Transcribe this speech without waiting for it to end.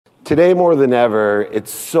Today more than ever,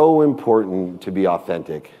 it's so important to be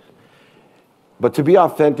authentic. But to be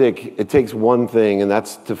authentic, it takes one thing, and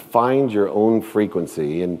that's to find your own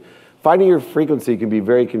frequency. And finding your frequency can be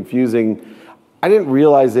very confusing. I didn't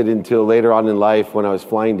realize it until later on in life when I was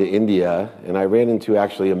flying to India, and I ran into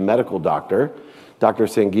actually a medical doctor, Dr.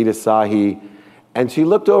 Sangeeta Sahi, and she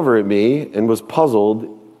looked over at me and was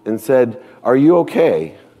puzzled and said, "Are you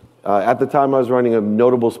okay?" At the time, I was running a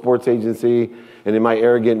notable sports agency, and in my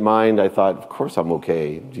arrogant mind, I thought, of course I'm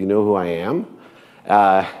okay. Do you know who I am?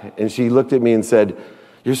 And she looked at me and said,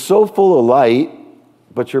 "You're so full of light,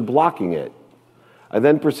 but you're blocking it." I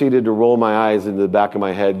then proceeded to roll my eyes into the back of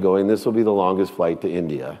my head going, this will be the longest flight to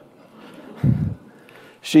India.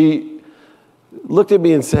 She looked at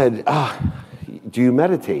me and said, "Do you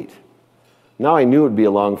meditate?" Now I knew it would be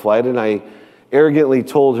a long flight, and I arrogantly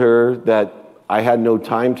told her that I had no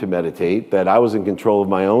time to meditate, that I was in control of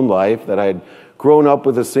my own life, that I had grown up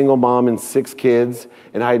with a single mom and 6 kids,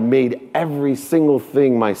 and I had made every single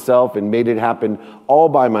thing myself and made it happen all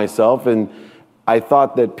by myself. And I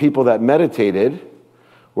thought that people that meditated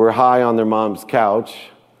were high on their mom's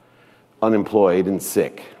couch, unemployed and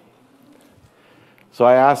sick. So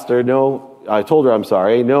I asked her, I told her, I'm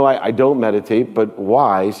sorry, no, I don't meditate, but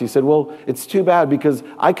why? She said, well, it's too bad because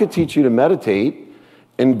I could teach you to meditate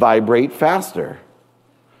and vibrate faster.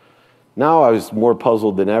 Now I was more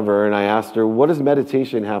puzzled than ever, and I asked her, what does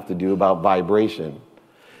meditation have to do about vibration?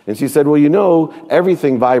 And she said, well,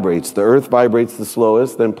 everything vibrates. The earth vibrates the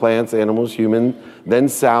slowest, then plants, animals, human, then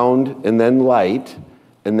sound, and then light,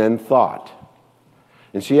 and then thought.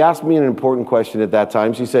 And she asked me an important question at that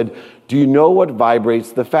time. She said, do you know what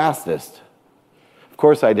vibrates the fastest? Of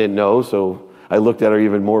course I didn't know, so I looked at her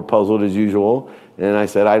even more puzzled as usual, and I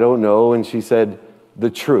said, I don't know. And she said, the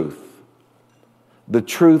truth. The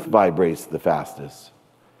truth vibrates the fastest.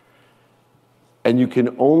 And you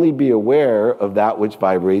can only be aware of that which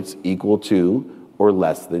vibrates equal to or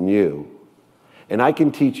less than you. And I can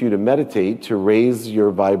teach you to meditate to raise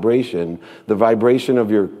your vibration, the vibration of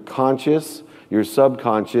your conscious, your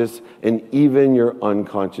subconscious, and even your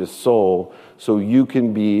unconscious soul, so you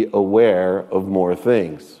can be aware of more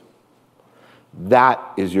things. That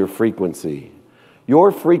is your frequency.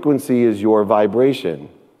 Your frequency is your vibration.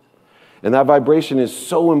 And that vibration is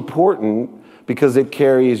so important because it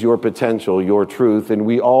carries your potential, your truth, and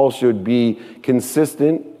we all should be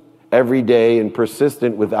consistent every day and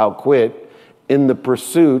persistent without quit in the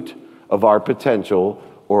pursuit of our potential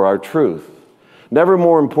or our truth. Never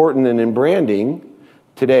more important than in branding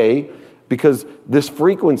today, because this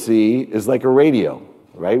frequency is like a radio,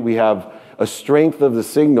 right? We have a strength of the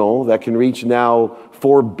signal that can reach now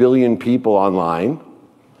 4 billion people online.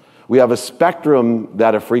 We have a spectrum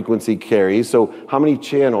that a frequency carries. So how many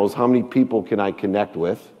channels, how many people can I connect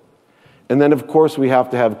with? And then, of course, we have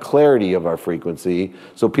to have clarity of our frequency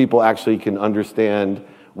so people actually can understand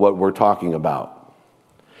what we're talking about.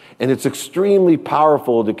 And it's extremely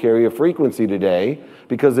powerful to carry a frequency today,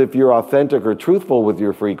 because if you're authentic or truthful with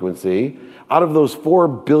your frequency, out of those 4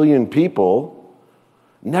 billion people,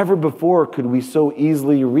 never before could we so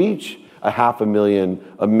easily reach 500,000,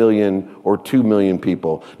 1 million, or 2 million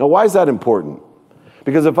people. Now, why is that important?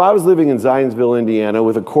 Because if I was living in Zionsville, Indiana,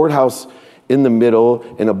 with a courthouse in the middle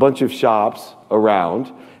and a bunch of shops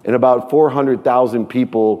around, and about 400,000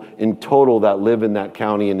 people in total that live in that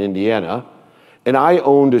county in Indiana, and I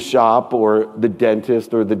owned a shop or the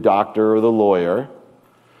dentist or the doctor or the lawyer,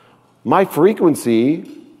 my frequency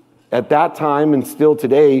at that time and still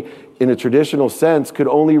today, in a traditional sense, could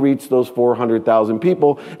only reach those 400,000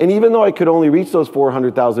 people. And even though I could only reach those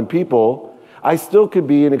 400,000 people, I still could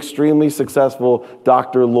be an extremely successful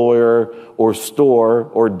doctor, lawyer, or store,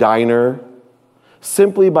 or diner,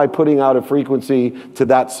 simply by putting out a frequency to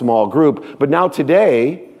that small group. But now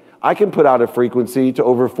today, I can put out a frequency to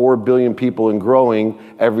over 4 billion people and growing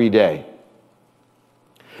every day.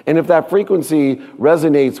 And if that frequency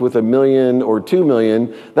resonates with 1 million or 2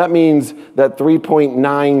 million, that means that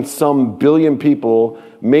 3.9 some billion people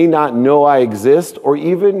may not know I exist or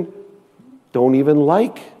even don't even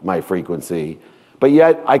like my frequency. But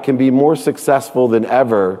yet I can be more successful than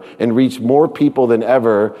ever and reach more people than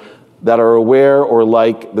ever that are aware or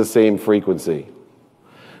like the same frequency.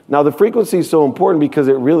 Now, the frequency is so important because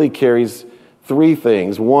it really carries 3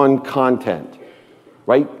 things. 1, content,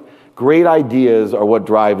 right? Great ideas are what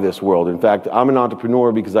drive this world. In fact, I'm an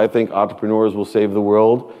entrepreneur because I think entrepreneurs will save the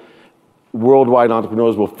world. Worldwide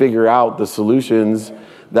entrepreneurs will figure out the solutions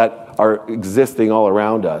that are existing all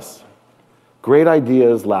around us. Great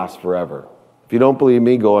ideas last forever. If you don't believe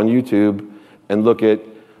me, go on YouTube and look at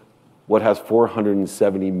what has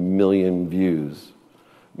 470 million views.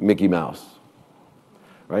 Mickey Mouse.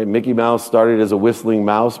 right? Mickey Mouse started as a whistling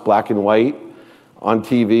mouse, black and white, on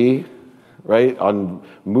TV, right? On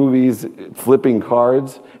movies, flipping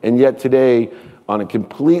cards, and yet today, on a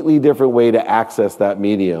completely different way to access that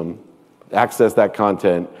medium, access that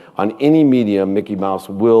content, on any medium, Mickey Mouse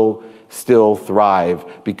will still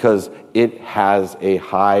thrive because it has a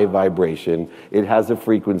high vibration, it has a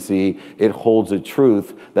frequency, it holds a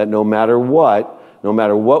truth that no matter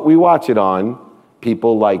what we watch it on,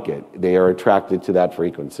 people like it. They are attracted to that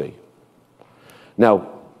frequency.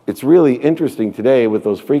 Now, it's really interesting today with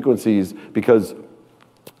those frequencies because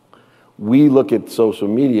we look at social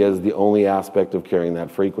media as the only aspect of carrying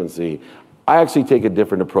that frequency. I actually take a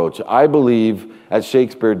different approach. I believe, as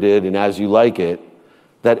Shakespeare did, and as you like it,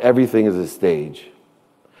 that everything is a stage.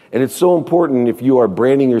 And it's so important if you are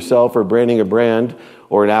branding yourself or branding a brand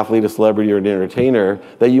or an athlete, a celebrity, or an entertainer,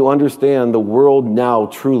 that you understand the world now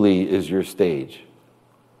truly is your stage.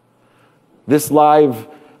 This live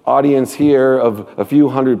audience here of a few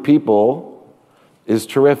hundred people is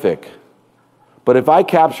terrific. But if I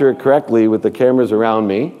capture it correctly with the cameras around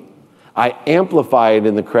me, I amplify it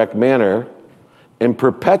in the correct manner and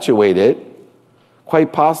perpetuate it,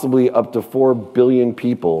 quite possibly up to 4 billion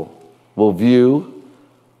people will view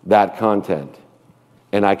that content,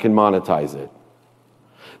 and I can monetize it.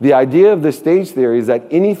 The idea of the stage theory is that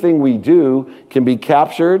anything we do can be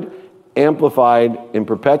captured, amplified, and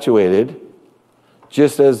perpetuated,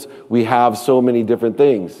 just as we have so many different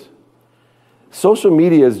things. Social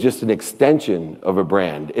media is just an extension of a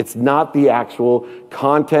brand. It's not the actual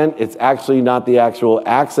content, it's actually not the actual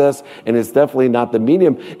access, and it's definitely not the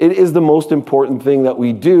medium. It is the most important thing that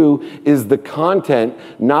we do is the content,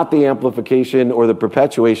 not the amplification or the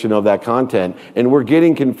perpetuation of that content. And we're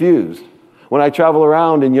getting confused. When I travel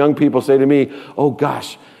around and young people say to me, oh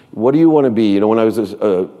gosh, what do you want to be? When I was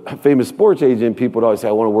a famous sports agent, people would always say,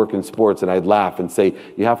 I want to work in sports. And I'd laugh and say,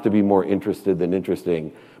 you have to be more interested than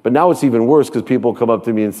interesting. But now it's even worse because people come up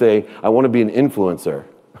to me and say, I want to be an influencer.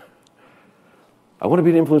 I want to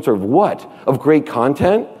be an influencer of what? Of great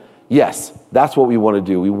content? Yes, that's what we want to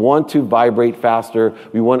do. We want to vibrate faster.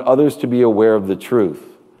 We want others to be aware of the truth.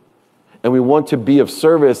 And we want to be of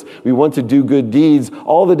service. We want to do good deeds,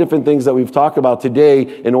 all the different things that we've talked about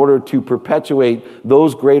today in order to perpetuate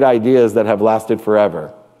those great ideas that have lasted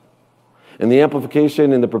forever. And the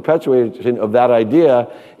amplification and the perpetuation of that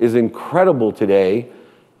idea is incredible today,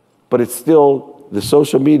 but it's still, the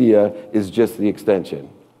social media is just the extension.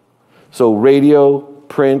 So radio,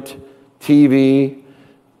 print, TV,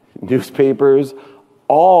 newspapers,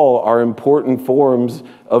 all are important forms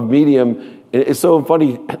of medium. It's so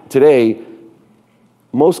funny today,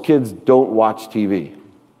 most kids don't watch TV.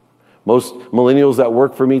 Most millennials that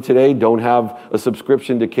work for me today don't have a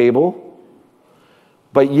subscription to cable.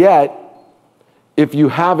 But yet, if you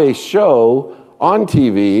have a show on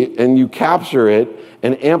TV and you capture it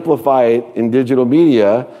and amplify it in digital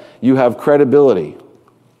media, you have credibility.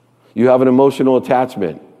 You have an emotional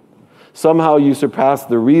attachment. Somehow you surpass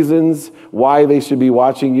the reasons why they should be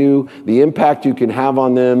watching you, the impact you can have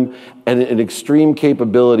on them, and an extreme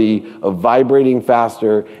capability of vibrating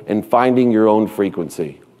faster and finding your own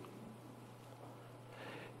frequency.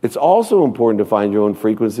 It's also important to find your own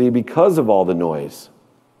frequency because of all the noise.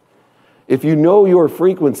 If you know your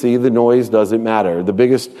frequency, the noise doesn't matter. The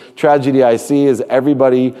biggest tragedy I see is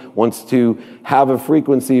everybody wants to have a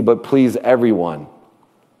frequency but please everyone.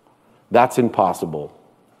 That's impossible.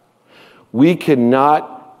 We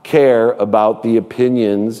cannot care about the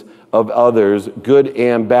opinions of others, good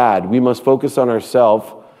and bad. We must focus on ourselves.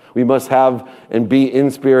 We must have and be in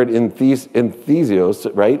spirit, in thesios,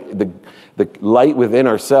 right? The light within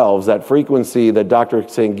ourselves, that frequency that Dr.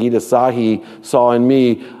 Sangeeta Sahi saw in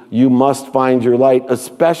me. You must find your light,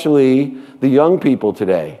 especially the young people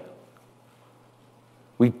today.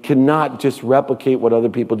 We cannot just replicate what other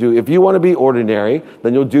people do. If you want to be ordinary,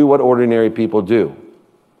 then you'll do what ordinary people do.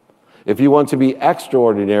 If you want to be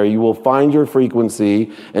extraordinary, you will find your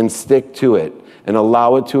frequency and stick to it and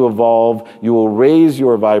allow it to evolve. You will raise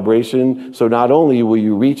your vibration, so not only will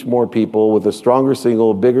you reach more people with a stronger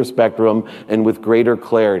signal, bigger spectrum, and with greater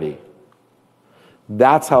clarity.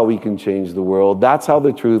 That's how we can change the world. That's how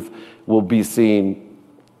the truth will be seen.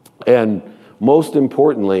 And most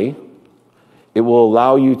importantly, it will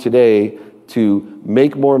allow you today to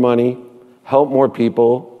make more money, help more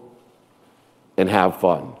people, and have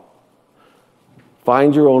fun.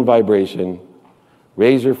 Find your own vibration,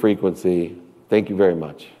 raise your frequency. Thank you very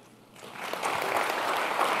much.